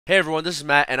Hey everyone, this is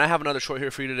Matt, and I have another short here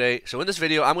for you today. So in this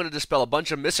video, I'm going to dispel a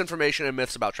bunch of misinformation and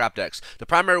myths about trap decks. The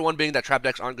primary one being that trap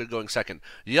decks aren't good going second.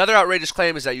 The other outrageous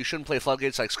claim is that you shouldn't play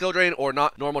floodgates like Skill Drain or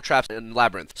not normal traps in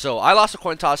Labrynth. So I lost a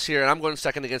coin toss here, and I'm going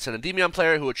second against an Endymion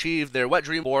player who achieved their Wet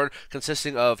Dream board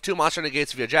consisting of 2 monster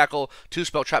negates via Jackal, 2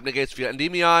 spell trap negates via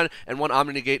Endymion, and 1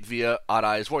 Omni negate via Odd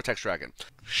Eyes Vortex Dragon.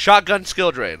 Shotgun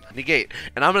Skill Drain, negate,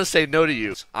 and I'm going to say no to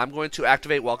you. I'm going to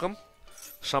activate Welcome,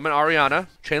 summon Ariana,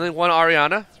 chainlink 1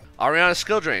 Ariana, Ariana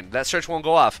Skill Drain. That search won't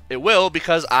go off. It will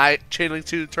because I chainlink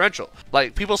 2 Torrential.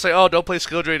 Like, people say, oh, don't play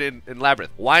Skill Drain in Labrynth.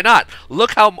 Why not?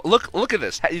 Look at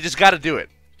this. You just gotta do it.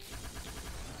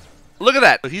 Look at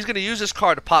that. He's gonna use this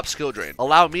card to pop Skill Drain.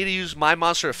 Allow me to use my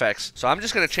monster effects. So I'm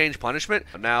just gonna change Punishment.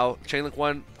 Now, chainlink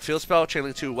 1 Field Spell,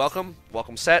 chainlink 2 Welcome,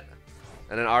 Welcome Set,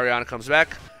 and then Ariana comes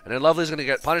back. And then Lovely's gonna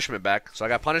get Punishment back. So I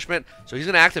got Punishment. So he's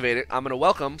gonna activate it. I'm gonna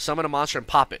Welcome, summon a monster, and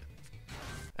pop it.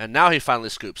 And now he finally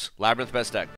scoops. Labrynth best deck.